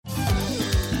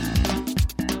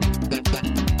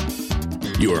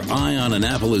Your Eye on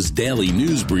Annapolis daily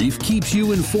news brief keeps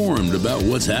you informed about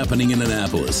what's happening in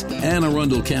Annapolis, Anne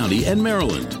Arundel County, and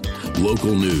Maryland.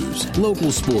 Local news,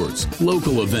 local sports,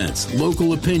 local events,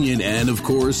 local opinion, and, of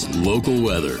course, local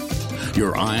weather.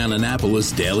 Your Eye on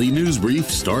Annapolis daily news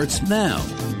brief starts now.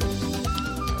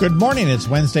 Good morning. It's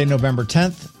Wednesday, November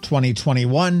 10th,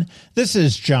 2021. This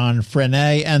is John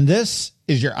Frenaye, and this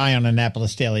is your Eye on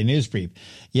Annapolis daily news brief.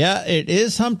 Yeah, it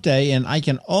is hump day, and I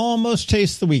can almost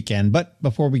taste the weekend. But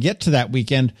before we get to that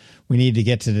weekend, we need to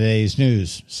get to today's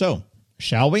news. So,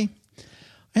 shall we?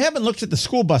 I haven't looked at the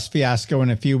school bus fiasco in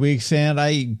a few weeks, and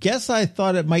I guess I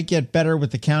thought it might get better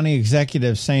with the county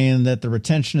executive saying that the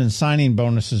retention and signing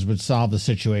bonuses would solve the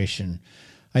situation.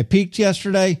 I peeked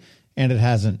yesterday, and it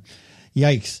hasn't.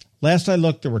 Yikes. Last I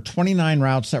looked, there were 29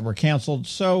 routes that were canceled,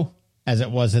 so, as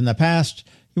it was in the past,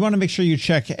 you want to make sure you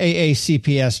check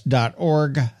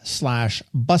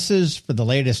aacps.org/buses for the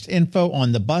latest info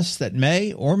on the bus that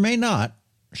may or may not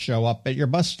show up at your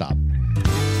bus stop.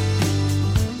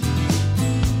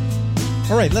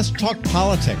 All right, let's talk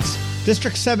politics.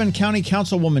 District 7 County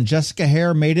Councilwoman Jessica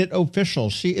Haire made it official.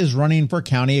 She is running for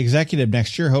county executive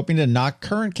next year, hoping to knock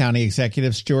current county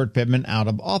executive Stuart Pittman out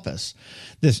of office.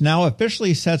 This now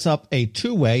officially sets up a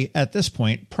two-way, at this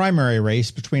point, primary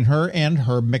race between her and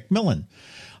Herb McMillan.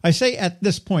 I say at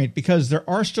this point because there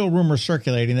are still rumors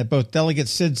circulating that both Delegate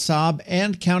Sid Saab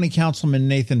and County Councilman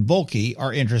Nathan Volke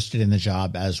are interested in the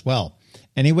job as well.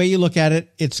 Any way you look at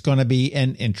it, it's going to be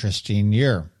an interesting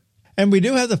year. And we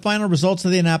do have the final results of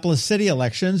the Annapolis city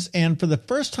elections, and for the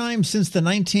first time since the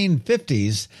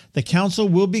 1950s, the council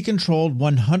will be controlled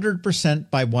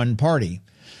 100% by one party.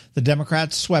 The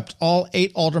Democrats swept all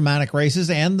 8 aldermanic races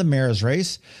and the mayor's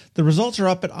race. The results are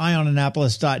up at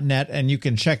eyeonannapolis.net, and you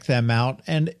can check them out.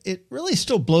 And it really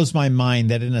still blows my mind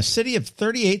that in a city of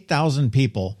 38,000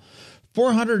 people,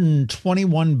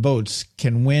 421 votes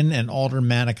can win an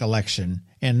aldermanic election,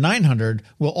 and 900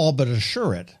 will all but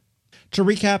assure it. To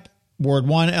recap, Ward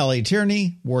 1, Ellie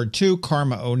Tierney. Ward 2,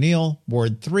 Karma O'Neill.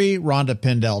 Ward 3, Rhonda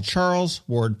Pindell Charles.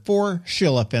 Ward 4,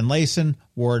 Sheila Finlayson.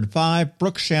 Ward 5,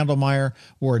 Brooke Shandelmeyer.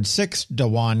 Ward 6,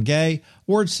 Dewan Gay.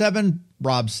 Ward 7,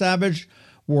 Rob Savage.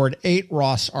 Ward 8,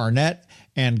 Ross Arnett.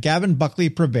 And Gavin Buckley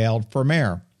prevailed for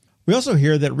mayor. We also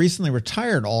hear that recently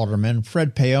retired alderman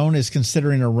Fred Paone is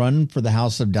considering a run for the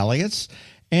House of Delegates.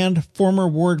 And former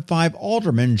Ward 5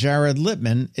 alderman Jared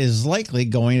Lippman is likely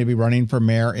going to be running for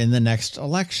mayor in the next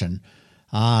election.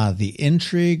 Ah, the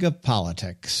intrigue of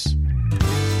politics.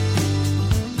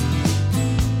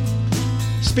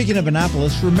 Speaking of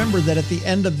Annapolis, remember that at the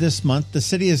end of this month, the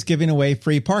city is giving away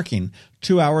free parking.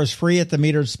 2 hours free at the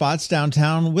metered spots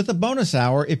downtown with a bonus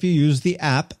hour if you use the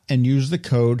app and use the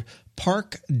code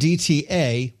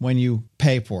PARKDTA when you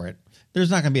pay for it. There's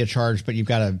not going to be a charge, but you've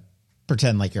got to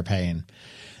pretend like you're paying.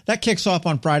 That kicks off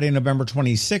on Friday, November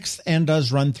 26th, and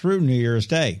does run through New Year's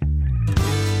Day.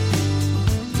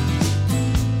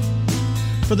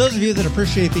 For those of you that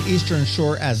appreciate the Eastern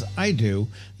Shore as I do,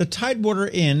 the Tidewater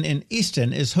Inn in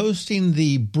Easton is hosting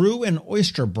the Brew and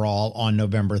Oyster Brawl on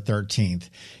November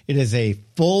 13th. It is a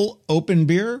full open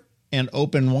beer and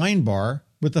open wine bar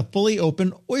with a fully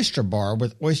open oyster bar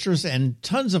with oysters and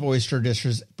tons of oyster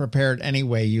dishes prepared any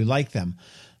way you like them.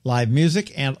 Live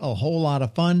music and a whole lot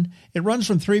of fun. It runs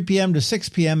from 3 p.m. to 6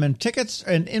 p.m. and tickets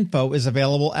and info is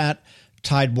available at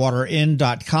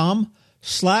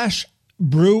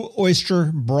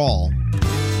tidewaterin.com/brewoysterbrawl.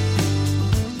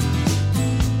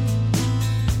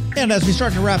 And as we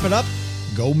start to wrap it up,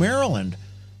 go Maryland.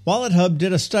 Wallet Hub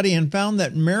did a study and found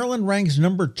that Maryland ranks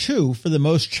number 2 for the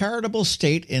most charitable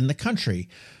state in the country.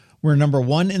 We're number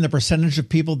 1 in the percentage of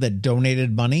people that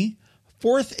donated money,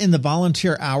 4th in the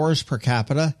volunteer hours per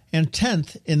capita, and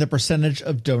 10th in the percentage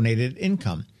of donated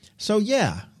income. So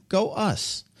yeah, go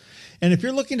us. And if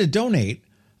you're looking to donate,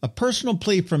 a personal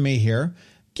plea from me here,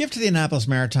 give to the Annapolis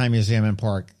Maritime Museum and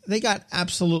Park. They got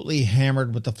absolutely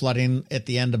hammered with the flooding at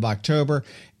the end of October.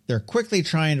 They're quickly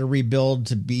trying to rebuild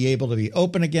to be able to be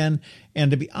open again.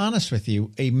 And to be honest with you,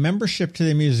 a membership to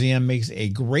the museum makes a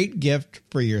great gift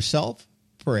for yourself,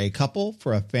 for a couple,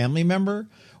 for a family member,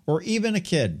 or even a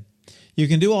kid. You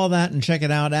can do all that and check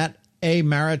it out at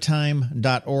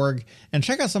amaritime.org and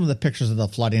check out some of the pictures of the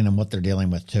flooding and what they're dealing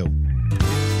with too.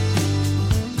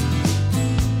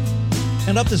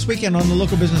 And up this weekend on the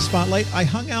Local Business Spotlight, I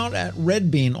hung out at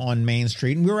Red Bean on Main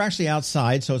Street, and we were actually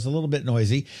outside, so it's a little bit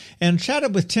noisy, and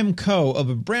chatted with Tim Coe of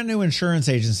a brand new insurance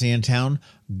agency in town,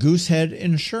 Goosehead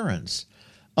Insurance.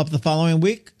 Up the following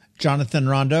week, Jonathan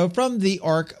Rondeau from the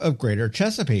Arc of Greater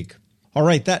Chesapeake. All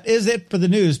right, that is it for the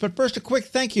news. But first, a quick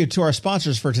thank you to our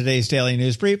sponsors for today's Daily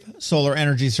News Brief: Solar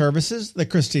Energy Services, the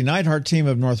Christy Neidhart team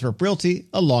of Northrop Realty,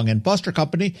 a Long and Buster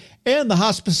company, and the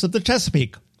Hospice of the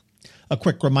Chesapeake. A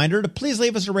quick reminder to please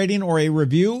leave us a rating or a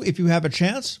review if you have a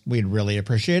chance. We'd really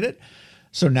appreciate it.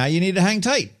 So now you need to hang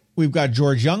tight. We've got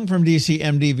George Young from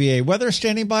DCMDVA Weather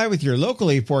standing by with your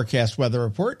locally forecast weather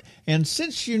report. And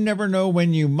since you never know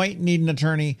when you might need an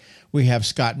attorney, we have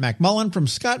Scott McMullen from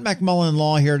Scott McMullen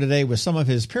Law here today with some of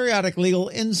his periodic legal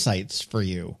insights for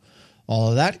you. All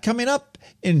of that coming up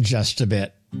in just a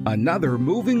bit. Another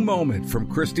moving moment from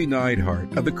Christy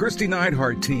Neidhart of the Christy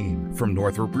Neidhart team from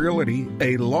Northrop Realty,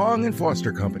 a Long and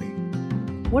Foster company.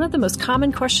 One of the most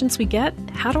common questions we get: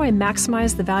 how do I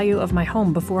maximize the value of my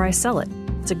home before I sell it?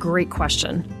 It's a great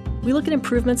question. We look at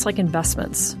improvements like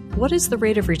investments. What is the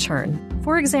rate of return?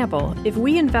 For example, if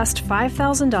we invest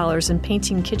 $5,000 in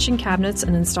painting kitchen cabinets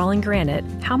and installing granite,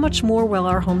 how much more will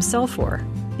our home sell for?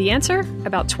 The answer?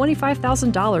 About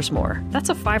 $25,000 more. That's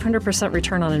a 500%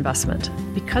 return on investment.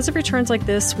 Because of returns like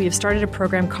this, we have started a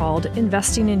program called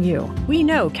Investing in You. We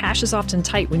know cash is often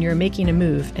tight when you're making a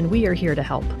move, and we are here to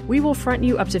help. We will front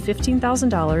you up to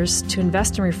 $15,000 to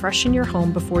invest in refreshing your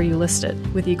home before you list it,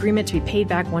 with the agreement to be paid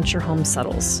back once your home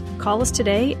settles. Call us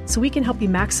today so we can help you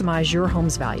maximize your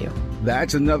home's value.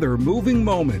 That's another moving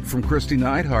moment from Christy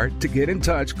Neidhart. To get in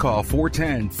touch, call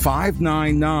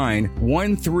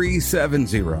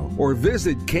 410-599-1370 or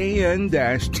visit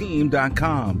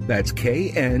kn-team.com. That's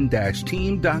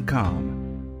kn-team.com.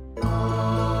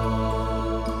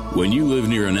 When you live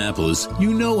near Annapolis,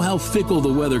 you know how fickle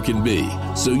the weather can be.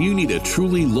 So you need a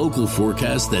truly local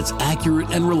forecast that's accurate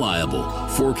and reliable.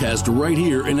 Forecast right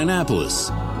here in Annapolis.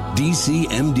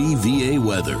 DCMDVA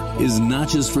weather is not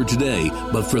just for today,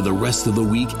 but for the rest of the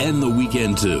week and the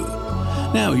weekend too.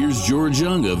 Now here's George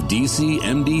Young of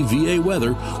DCMDVA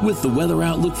weather with the weather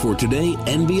outlook for today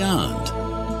and beyond.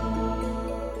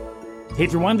 Hey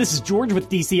everyone, this is George with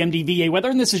DCMDVA weather,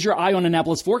 and this is your Eye on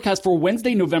Annapolis forecast for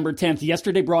Wednesday, November 10th.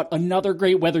 Yesterday brought another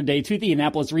great weather day to the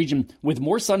Annapolis region with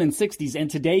more sun in 60s,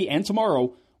 and today and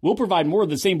tomorrow we'll provide more of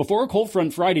the same before a cold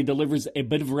front Friday delivers a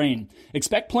bit of rain.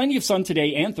 Expect plenty of sun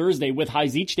today and Thursday with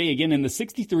highs each day again in the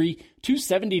 63 to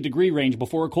 70 degree range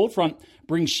before a cold front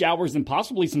brings showers and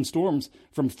possibly some storms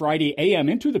from Friday a.m.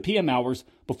 into the p.m. hours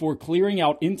before clearing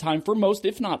out in time for most,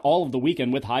 if not all, of the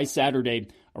weekend with highs Saturday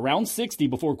around 60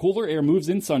 before cooler air moves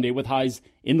in Sunday with highs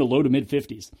in the low to mid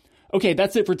 50s. Okay,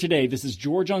 that's it for today. This is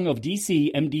George Young of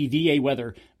DCMDVA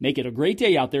Weather. Make it a great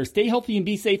day out there. Stay healthy and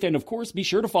be safe. And, of course, be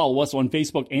sure to follow us on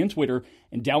Facebook and Twitter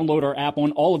and download our app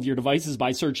on all of your devices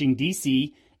by searching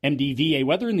DCMDVA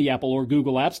Weather in the Apple or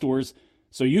Google App Stores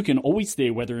so you can always stay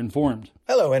weather informed.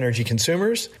 Hello, energy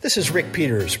consumers. This is Rick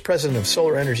Peters, president of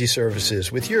Solar Energy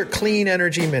Services, with your Clean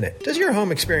Energy Minute. Does your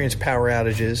home experience power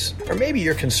outages? Or maybe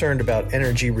you're concerned about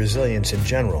energy resilience in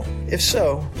general? If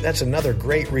so, that's another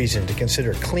great reason to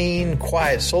consider clean,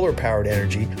 quiet solar-powered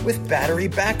energy with battery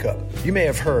backup. You may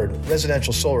have heard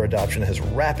residential solar adoption has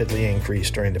rapidly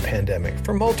increased during the pandemic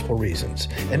for multiple reasons,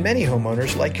 and many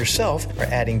homeowners like yourself are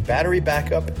adding battery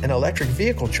backup and electric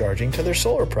vehicle charging to their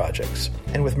solar projects.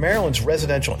 And with Maryland's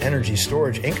residential energy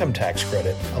storage income tax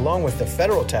credit, along with the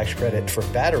federal tax credit for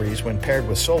batteries when paired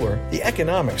with solar, the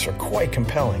economics are quite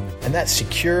compelling, and that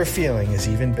secure feeling is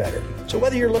even better. So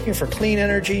whether you're looking for clean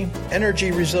energy,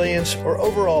 energy resilience, or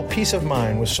overall peace of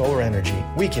mind with solar energy,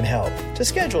 we can help. To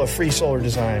schedule a free solar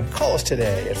design, call us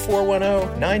today at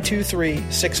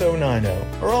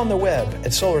 410-923-6090 or on the web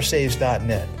at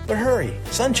solarsaves.net. But hurry,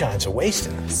 sunshine's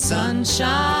a-wasting.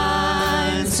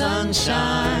 Sunshine,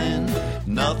 sunshine,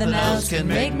 nothing else can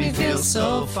make me feel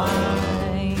so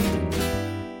fine.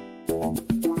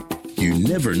 You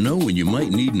never know when you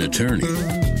might need an attorney.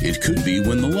 It could be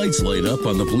when the lights light up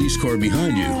on the police car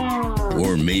behind you.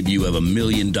 Or maybe you have $1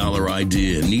 million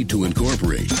idea and need to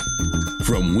incorporate.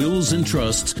 From wills and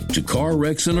trusts to car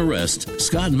wrecks and arrests,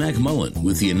 Scott McMullen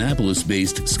with the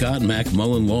Annapolis-based Scott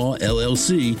McMullen Law,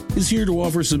 LLC, is here to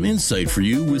offer some insight for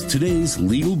you with today's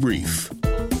Legal Brief.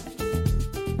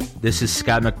 This is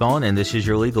Scott McMullen, and this is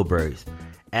your Legal Brief.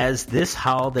 As this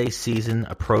holiday season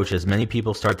approaches, many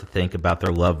people start to think about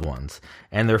their loved ones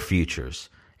and their futures,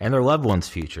 and their loved ones'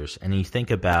 futures, and you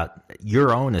think about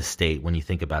your own estate when you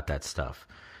think about that stuff.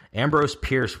 Ambrose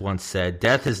Pierce once said,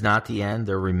 "Death is not the end,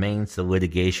 there remains the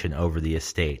litigation over the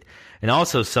estate." And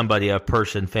also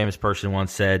famous person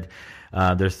once said,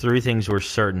 there's three things we're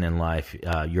certain in life.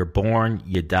 You're born,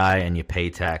 you die, and you pay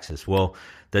taxes. Well,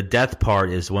 the death part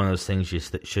is one of those things you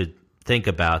should think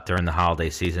about during the holiday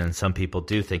season, and some people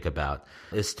do think about.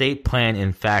 Estate plan,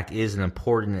 in fact, is an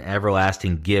important and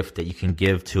everlasting gift that you can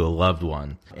give to a loved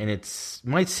one. And it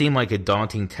might seem like a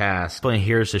daunting task, but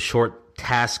here's a short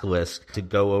task list to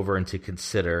go over and to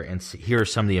consider. And here are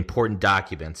some of the important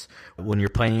documents when you're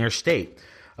planning your estate.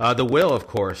 The will, of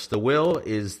course. The will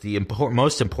is the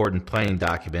most important planning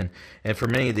document, and for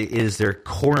many, it is their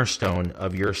cornerstone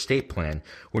of your estate plan.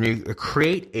 When you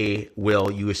create a will,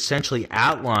 you essentially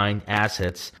outline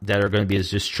assets that are going to be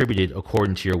distributed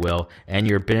according to your will, and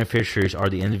your beneficiaries are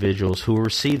the individuals who will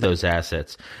receive those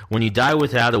assets. When you die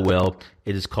without a will,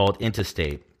 it is called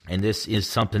intestate, and this is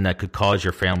something that could cause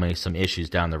your family some issues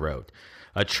down the road.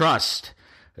 A trust.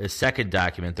 The second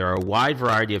document, there are a wide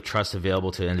variety of trusts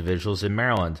available to individuals in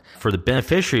Maryland. For the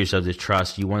beneficiaries of the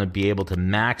trust, you want to be able to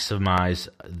maximize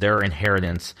their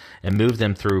inheritance and move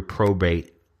them through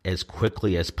probate as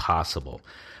quickly as possible.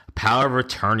 Power of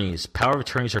attorneys. Power of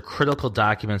attorneys are critical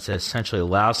documents that essentially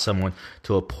allow someone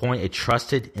to appoint a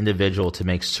trusted individual to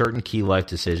make certain key life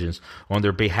decisions on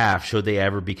their behalf should they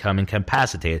ever become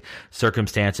incapacitated.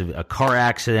 Circumstance of a car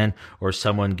accident or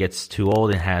someone gets too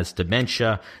old and has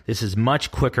dementia. This is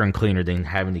much quicker and cleaner than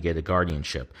having to get a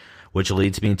guardianship, which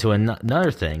leads me to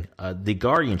another thing, the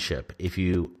guardianship. If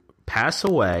you pass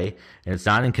away and it's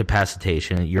not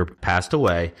incapacitation, you're passed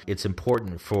away, it's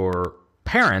important for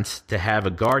parents to have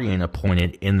a guardian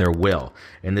appointed in their will,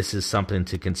 and this is something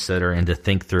to consider and to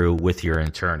think through with your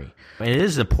attorney. And it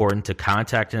is important to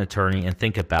contact an attorney and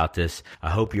think about this. I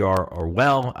hope you are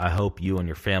well. I hope you and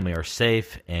your family are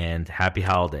safe, and happy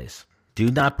holidays.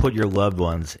 Do not put your loved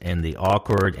ones in the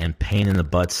awkward and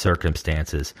pain-in-the-butt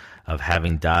circumstances of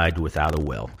having died without a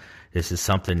will. This is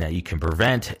something that you can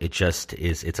prevent.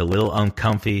 It's a little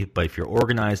uncomfy, but if you're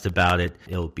organized about it,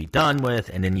 it'll be done with,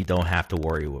 and then you don't have to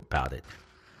worry about it.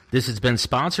 This has been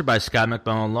sponsored by Scott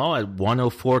McMullen Law at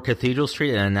 104 Cathedral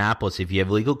Street in Annapolis. If you have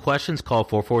legal questions, call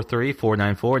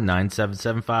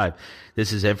 443-494-9775.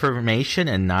 This is information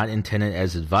and not intended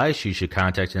as advice. You should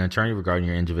contact an attorney regarding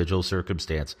your individual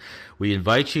circumstance. We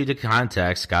invite you to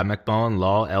contact Scott McMullen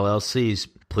Law, LLC.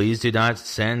 Please do not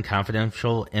send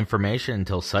confidential information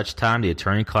until such time the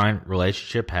attorney-client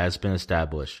relationship has been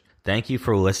established. Thank you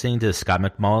for listening to the Scott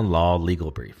McMullen Law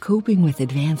Legal Brief. Coping with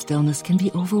advanced illness can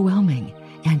be overwhelming,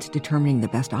 and determining the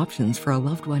best options for a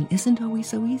loved one isn't always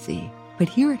so easy. But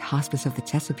here at Hospice of the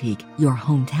Chesapeake, your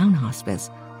hometown hospice,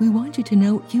 we want you to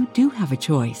know you do have a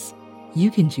choice. You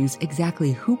can choose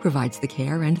exactly who provides the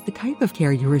care and the type of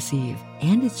care you receive,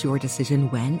 and it's your decision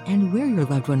when and where your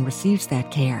loved one receives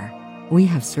that care. We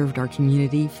have served our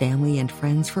community, family, and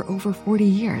friends for over 40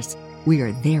 years. We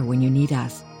are there when you need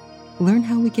us. Learn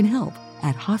how we can help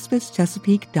at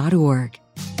hospicechesapeake.org.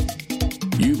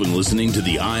 You've been listening to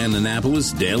the Eye on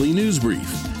Annapolis Daily News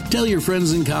Brief. Tell your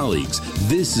friends and colleagues,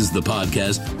 this is the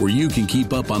podcast where you can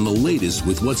keep up on the latest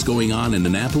with what's going on in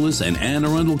Annapolis and Anne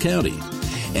Arundel County.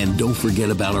 And don't forget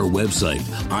about our website,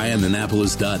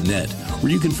 eyeonannapolis.net,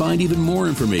 where you can find even more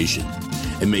information.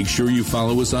 And make sure you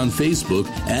follow us on Facebook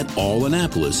at All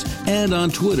Annapolis and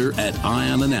on Twitter at Eye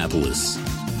on Annapolis.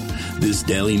 This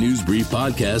Daily News Brief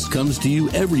podcast comes to you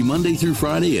every Monday through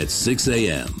Friday at 6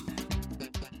 a.m.